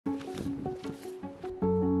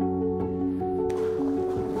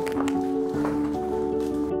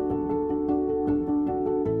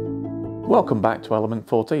Welcome back to Element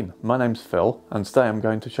 14. My name's Phil, and today I'm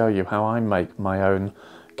going to show you how I make my own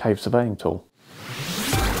cave surveying tool.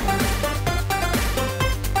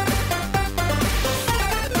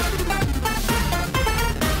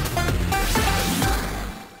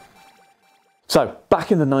 So,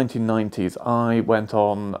 back in the 1990s, I went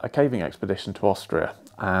on a caving expedition to Austria,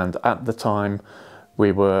 and at the time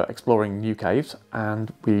we were exploring new caves,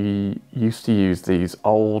 and we used to use these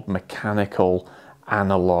old mechanical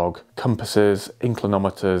analog compasses,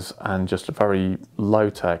 inclinometers, and just a very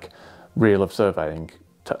low-tech reel of surveying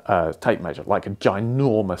tape measure, like a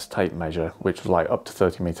ginormous tape measure, which was like up to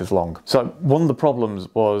 30 meters long. So one of the problems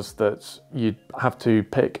was that you'd have to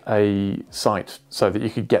pick a site so that you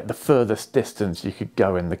could get the furthest distance you could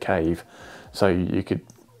go in the cave, so you could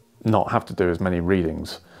not have to do as many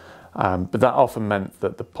readings. But that often meant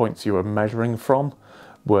that the points you were measuring from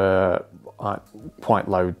were quite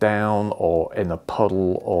low down or in a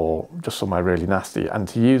puddle or just somewhere really nasty, and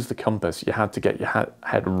to use the compass you had to get your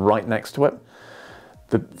head right next to it.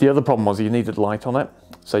 The other problem was you needed light on it,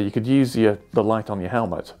 so you could use the light on your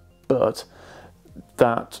helmet, but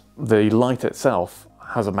the light itself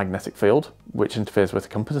has a magnetic field which interferes with the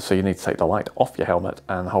compass, so you need to take the light off your helmet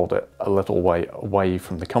and hold it a little way away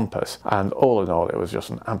from the compass. And all in all, it was just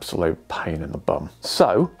an absolute pain in the bum.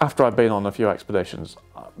 So after I'd been on a few expeditions,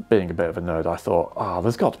 being a bit of a nerd, I thought,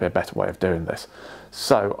 there's got to be a better way of doing this.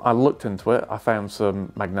 So I looked into it. I found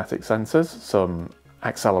some magnetic sensors, some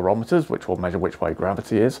accelerometers, which will measure which way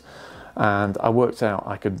gravity is, and I worked out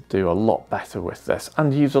I could do a lot better with this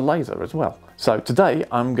and use a laser as well. So today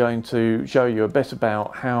I'm going to show you a bit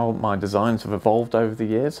about how my designs have evolved over the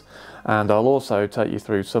years, and I'll also take you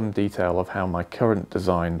through some detail of how my current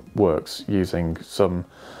design works using some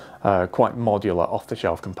quite modular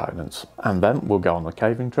off-the-shelf components. And then we'll go on a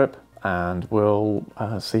caving trip and we'll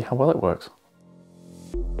see how well it works.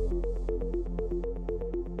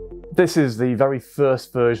 This is the very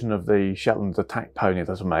first version of the Shetland attack pony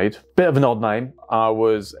that I made. Bit of an odd name. I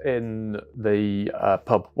was in the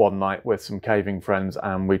pub one night with some caving friends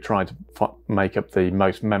and we tried to make up the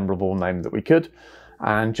most memorable name that we could.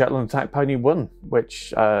 And Shetland attack pony won,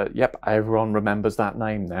 which, yep, everyone remembers that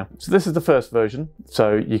name now. So this is the first version.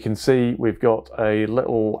 So you can see we've got a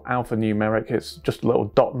little alphanumeric. It's just a little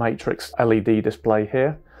dot matrix LED display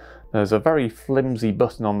here. There's a very flimsy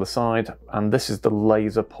button on the side, and this is the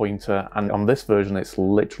laser pointer, and on this version it's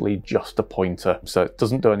literally just a pointer, so it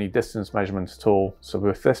doesn't do any distance measurement at all. So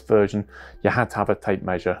with this version you had to have a tape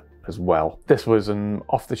measure as well. This was an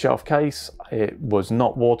off-the-shelf case. It was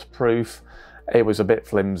not waterproof, it was a bit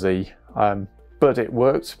flimsy, but it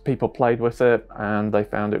worked. People played with it and they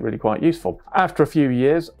found it really quite useful. After a few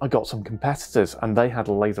years, I got some competitors and they had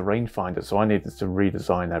a laser rangefinder, so I needed to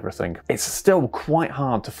redesign everything. It's still quite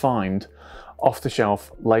hard to find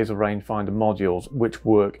off-the-shelf laser rangefinder modules which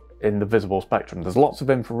work in the visible spectrum. There's lots of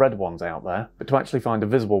infrared ones out there, but to actually find a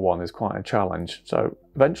visible one is quite a challenge. So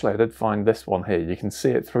eventually I did find this one here. You can see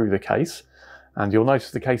it through the case, and you'll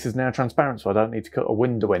notice the case is now transparent, so I don't need to cut a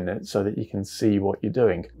window in it so that you can see what you're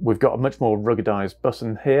doing. We've got a much more ruggedized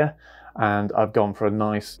button here, and I've gone for a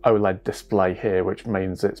nice OLED display here, which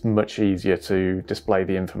means it's much easier to display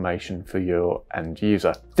the information for your end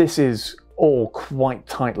user. This is all quite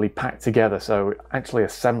tightly packed together, so actually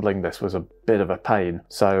assembling this was a bit of a pain.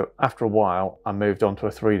 So after a while I moved on to a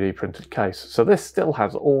 3D printed case. So this still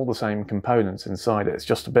has all the same components inside it, it's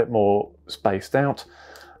just a bit more spaced out.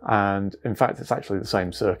 And in fact it's actually the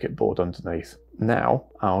same circuit board underneath. Now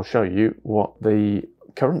I'll show you what the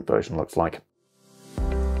current version looks like.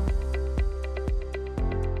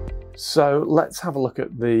 So let's have a look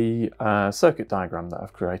at the circuit diagram that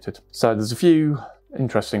I've created. So there's a few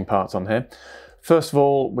interesting parts on here. First of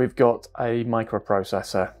all, we've got a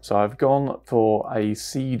microprocessor. So I've gone for a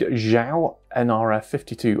Seed Xiao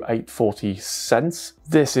NRF52840 Sense.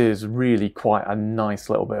 This is really quite a nice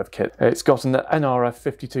little bit of kit. It's got an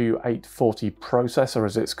NRF52840 processor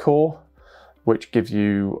as its core, which gives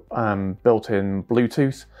you built-in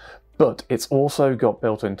Bluetooth, but it's also got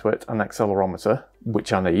built into it an accelerometer,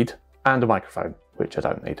 which I need, and a microphone, which I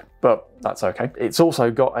don't need, but that's okay. It's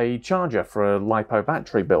also got a charger for a LiPo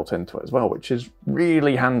battery built into it as well, which is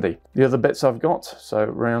really handy. The other bits I've got, so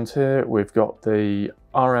around here we've got the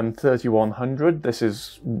RM3100. This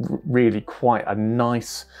is really quite a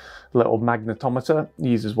nice little magnetometer. It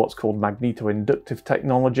uses what's called magneto-inductive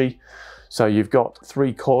technology. So you've got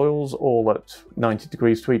 3 coils all at 90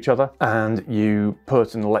 degrees to each other, and you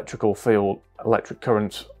put an electric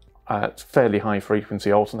current at fairly high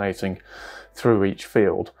frequency alternating through each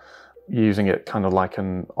field, using it kind of like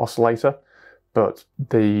an oscillator. but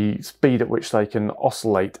the speed at which they can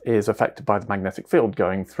oscillate is affected by the magnetic field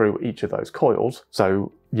going through each of those coils.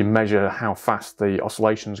 So you measure how fast the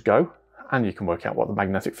oscillations go, and you can work out what the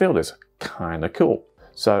magnetic field is. Kind of cool.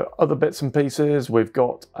 So other bits and pieces, we've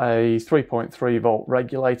got a 3.3 volt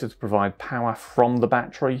regulator to provide power from the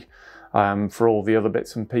battery. For all the other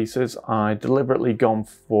bits and pieces, I deliberately gone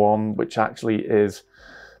for one which actually is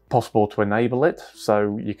possible to enable it,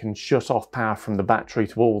 so you can shut off power from the battery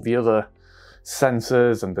to all the other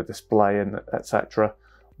sensors and the display and etc.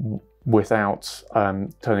 without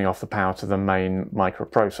turning off the power to the main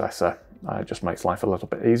microprocessor. It just makes life a little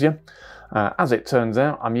bit easier. As it turns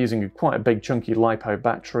out, I'm using quite a big chunky LiPo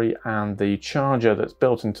battery, and the charger that's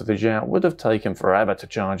built into the xiao would have taken forever to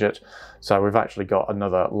charge it, so we've actually got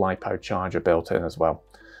another LiPo charger built in as well.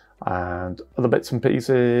 And other bits and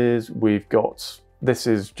pieces, we've got, this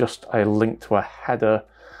is just a link to a header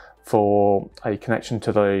for a connection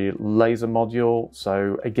to the laser module.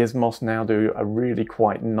 So a Gizmos now do a really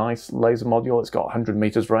quite nice laser module. It's got 100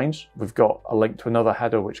 meters range. We've got a link to another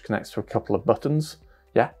header which connects to a couple of buttons.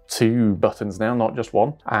 Yeah, 2 buttons now, not just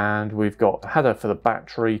 1. And we've got a header for the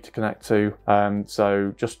battery to connect to.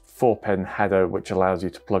 So just 4-pin header, which allows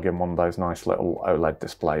you to plug in one of those nice little OLED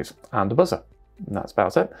displays, and a buzzer. And that's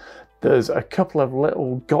about it. There's a couple of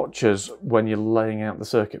little gotchas when you're laying out the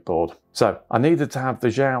circuit board. So I needed to have the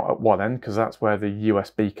xiao at one end because that's where the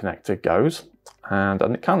USB connector goes. And I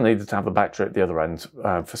kind of needed to have the battery at the other end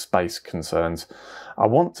for space concerns. I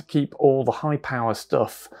want to keep all the high power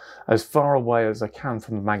stuff as far away as I can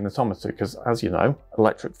from the magnetometer because, as you know,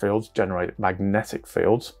 electric fields generate magnetic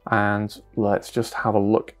fields. And let's just have a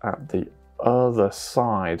look at the other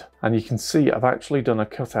side. And you can see I've actually done a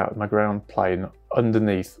cutout of my ground plane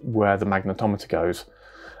underneath where the magnetometer goes.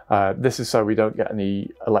 This is so we don't get any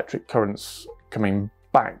electric currents coming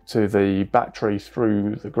back to the battery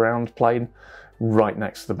through the ground plane right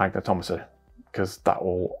next to the magnetometer, because that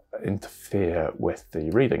will interfere with the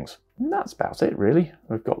readings. And that's about it really.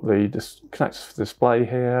 We've got the connectors for the display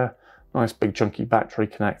here, nice big chunky battery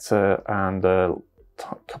connector, and a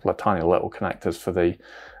couple of tiny little connectors for the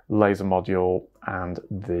laser module and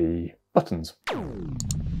the buttons.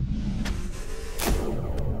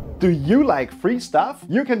 Do you like free stuff?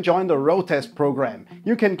 You can join the Road Test program.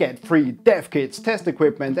 You can get free dev kits, test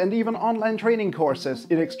equipment, and even online training courses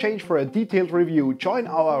in exchange for a detailed review. Join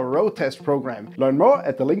our Road Test program. Learn more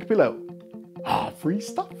at the link below. Free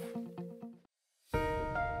stuff.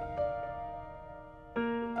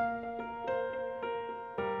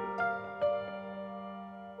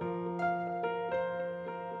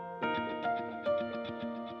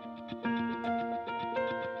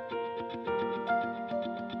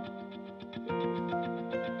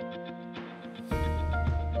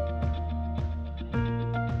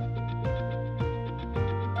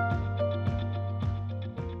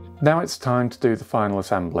 Now it's time to do the final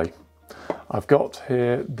assembly. I've got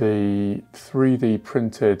here the 3D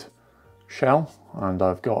printed shell, and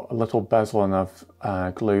I've got a little bezel, and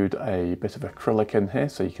I've glued a bit of acrylic in here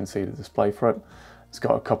so you can see the display for it. It's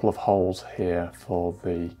got a couple of holes here for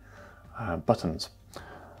the buttons.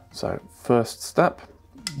 So first step,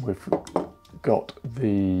 we've got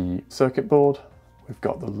the circuit board, we've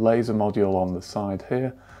got the laser module on the side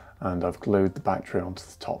here, and I've glued the battery onto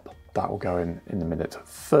the top. That will go in a minute.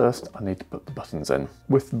 First, I need to put the buttons in.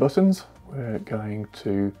 With the buttons, we're going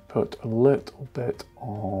to put a little bit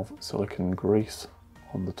of silicone grease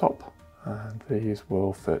on the top, and these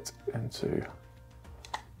will fit into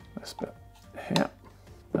this bit here.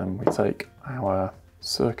 Then we take our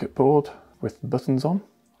circuit board with the buttons on,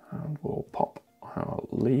 and we'll pop our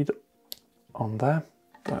lead on there.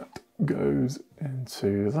 That goes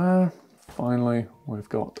into there. Finally, we've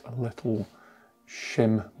got a little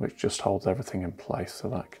shim which just holds everything in place, so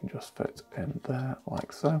that can just fit in there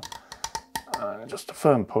like so. Just a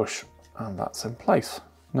firm push, and that's in place.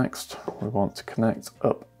 Next, we want to connect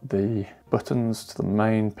up the buttons to the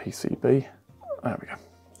main PCB. There we go,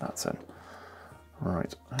 that's in.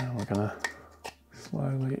 Right, and we're gonna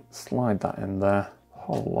slowly slide that in there.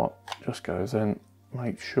 Whole lot just goes in.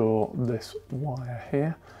 Make sure this wire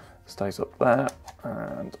here stays up there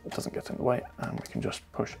and it doesn't get in the way, and we can just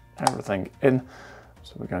push everything in.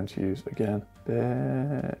 So we're going to use, again, a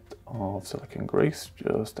bit of silicone grease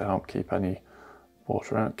just to help keep any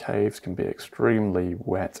water out. Caves can be extremely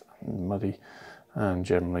wet and muddy and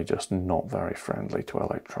generally just not very friendly to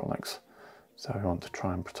electronics. So we want to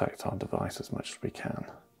try and protect our device as much as we can.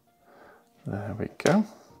 There we go.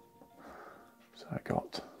 So I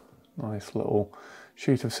got a nice little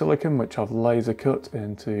sheet of silicone which I've laser cut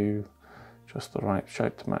into just the right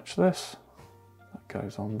shape to match this. That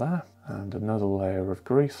goes on there, and another layer of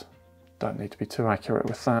grease don't need to be too accurate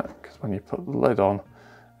with that, because when you put the lid on,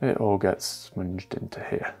 it all gets smunged into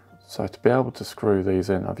here. So to be able to screw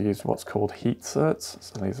these in, I've used what's called heat certs.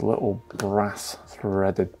 So these little brass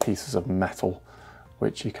threaded pieces of metal,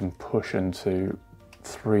 which you can push into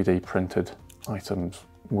 3D printed items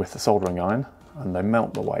with the soldering iron, and they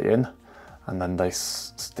melt the way in, and then they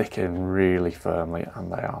stick in really firmly,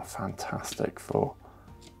 and they are fantastic for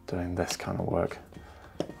doing this kind of work.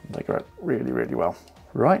 They grip really, really well.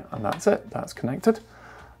 Right, and that's it, that's connected.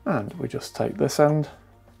 And we just take this end,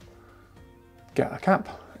 get a cap.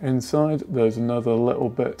 Inside there's another little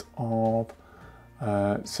bit of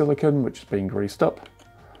silicone which has been greased up,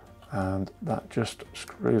 and that just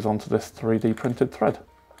screws onto this 3D printed thread,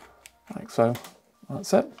 like so.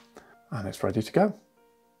 That's it, and it's ready to go.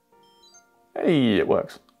 Hey, it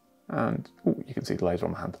works. And ooh, you can see the laser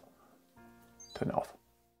on my hand. Turn it off.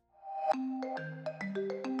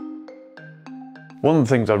 One of the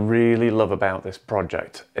things I really love about this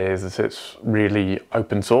project is that it's really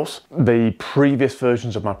open source. The previous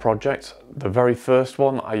versions of my project, the very first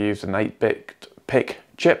one, I used an 8-bit PIC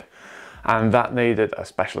chip, and that needed a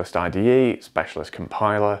specialist IDE, specialist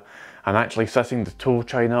compiler, and actually setting the tool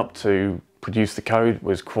chain up to produce the code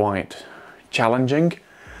was quite challenging.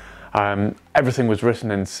 Everything was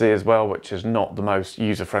written in C as well, which is not the most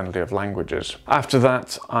user-friendly of languages. After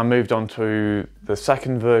that, I moved on to the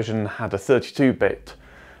second version, had a 32-bit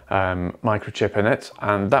microchip in it,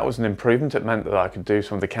 and that was an improvement. It meant that I could do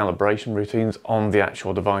some of the calibration routines on the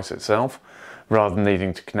actual device itself, rather than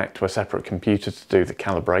needing to connect to a separate computer to do the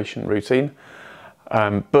calibration routine.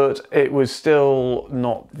 But it was still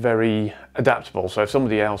not very adaptable, so if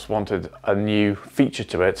somebody else wanted a new feature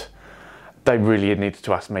to it, they really needed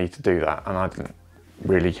to ask me to do that, and I didn't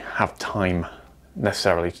really have time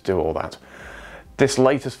necessarily to do all that. This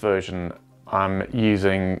latest version, I'm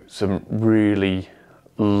using some really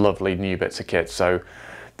lovely new bits of kit. So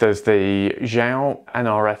there's the Xiao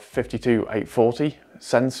NRF 52840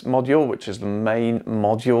 sense module, which is the main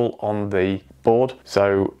module on the board.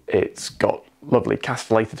 So it's got lovely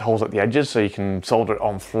castellated holes at the edges, so you can solder it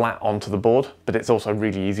on flat onto the board, but it's also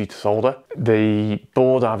really easy to solder. The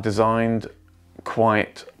board I've designed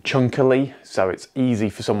quite chunkily, so it's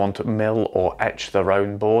easy for someone to mill or etch their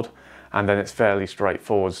own board, and then it's fairly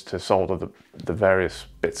straightforward to solder the various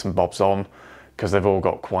bits and bobs on, because they've all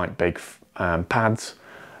got quite big pads.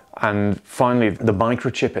 And finally, the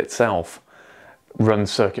microchip itself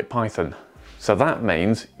runs CircuitPython. So that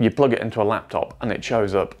means you plug it into a laptop and it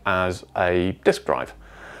shows up as a disk drive.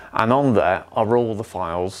 And on there are all the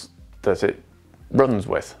files that it runs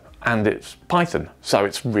with. And it's Python, so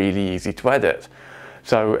it's really easy to edit.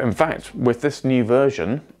 So in fact, with this new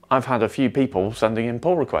version, I've had a few people sending in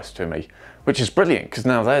pull requests to me, which is brilliant, because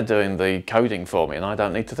now they're doing the coding for me and I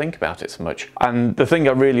don't need to think about it so much. And the thing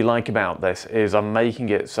I really like about this is I'm making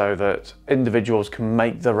it so that individuals can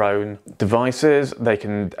make their own devices, they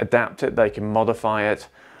can adapt it, they can modify it,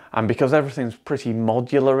 and because everything's pretty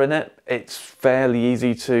modular in it, it's fairly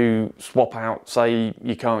easy to swap out. Say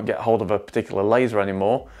you can't get hold of a particular laser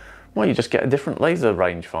anymore, well, you just get a different laser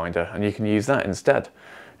rangefinder and you can use that instead.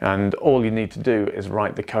 And all you need to do is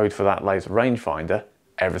write the code for that laser rangefinder.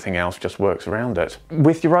 Everything else just works around it.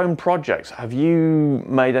 With your own projects, have you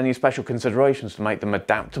made any special considerations to make them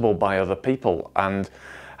adaptable by other people? And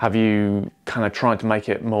have you kind of tried to make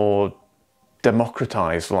it more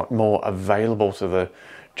democratized, like more available to the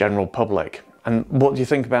general public? And what do you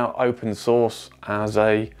think about open source as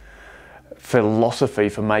a philosophy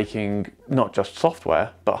for making not just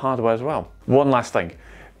software, but hardware as well? One last thing.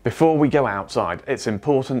 Before we go outside, it's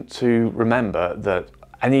important to remember that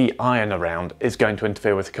any iron around is going to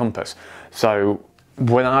interfere with the compass. So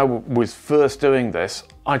when I was first doing this,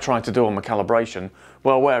 I tried to do all my calibration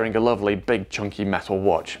while wearing a lovely big chunky metal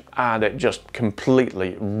watch, and it just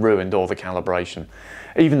completely ruined all the calibration.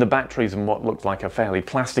 Even the batteries in what looked like a fairly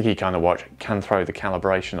plasticky kind of watch can throw the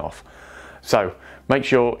calibration off. So make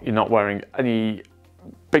sure you're not wearing any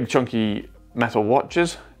big chunky metal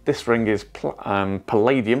watches. This ring is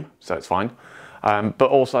palladium, so it's fine. But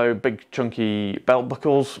also big chunky belt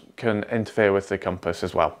buckles can interfere with the compass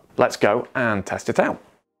as well. Let's go and test it out.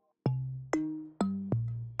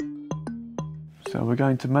 So we're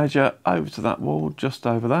going to measure over to that wall just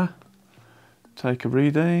over there. Take a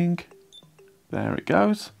reading. There it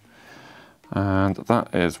goes. And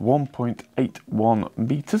that is 1.81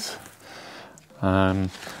 meters.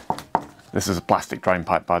 This is a plastic drain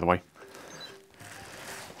pipe, by the way.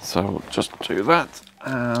 So we'll just do that,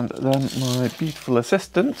 and then my beautiful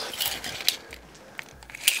assistant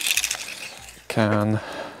can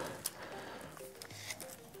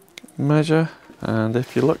measure And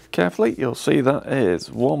if you look carefully, you'll see that is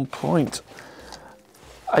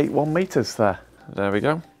 1.81 meters there. There we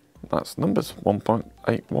go. That's numbers,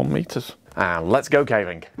 1.81 meters. And let's go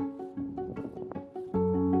caving.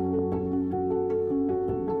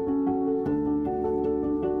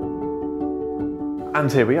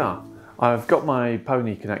 And here we are. I've got my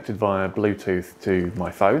pony connected via Bluetooth to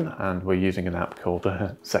my phone, and we're using an app called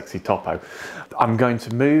Sexy Topo. I'm going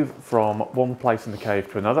to move from one place in the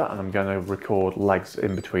cave to another, and I'm going to record legs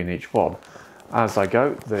in between each one. As I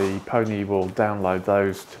go, the pony will download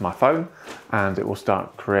those to my phone, and it will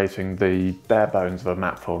start creating the bare bones of a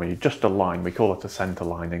map for me, just a line. We call it a center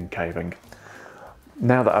line in caving.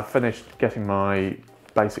 Now that I've finished getting my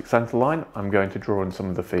basic center line, I'm going to draw in some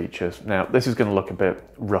of the features. Now this is going to look a bit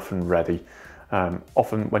rough and ready.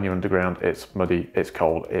 Often when you're underground, it's muddy, it's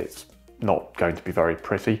cold, it's not going to be very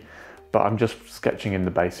pretty, but I'm just sketching in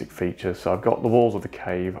the basic features. So I've got the walls of the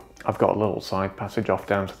cave, I've got a little side passage off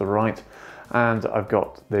down to the right, and I've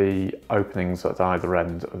got the openings at either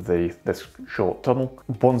end of this short tunnel.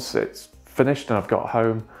 Once it's finished and I've got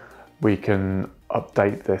home, we can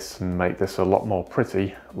update this and make this a lot more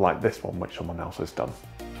pretty, like this one which someone else has done.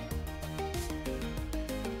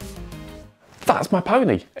 That's my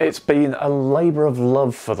pony. It's been a labour of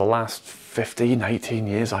love for the last 15, 18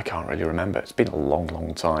 years, I can't really remember. It's been a long,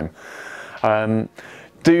 long time.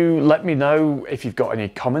 Do let me know if you've got any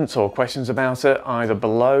comments or questions about it, either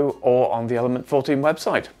below or on the Element 14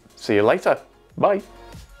 website. See you later. Bye.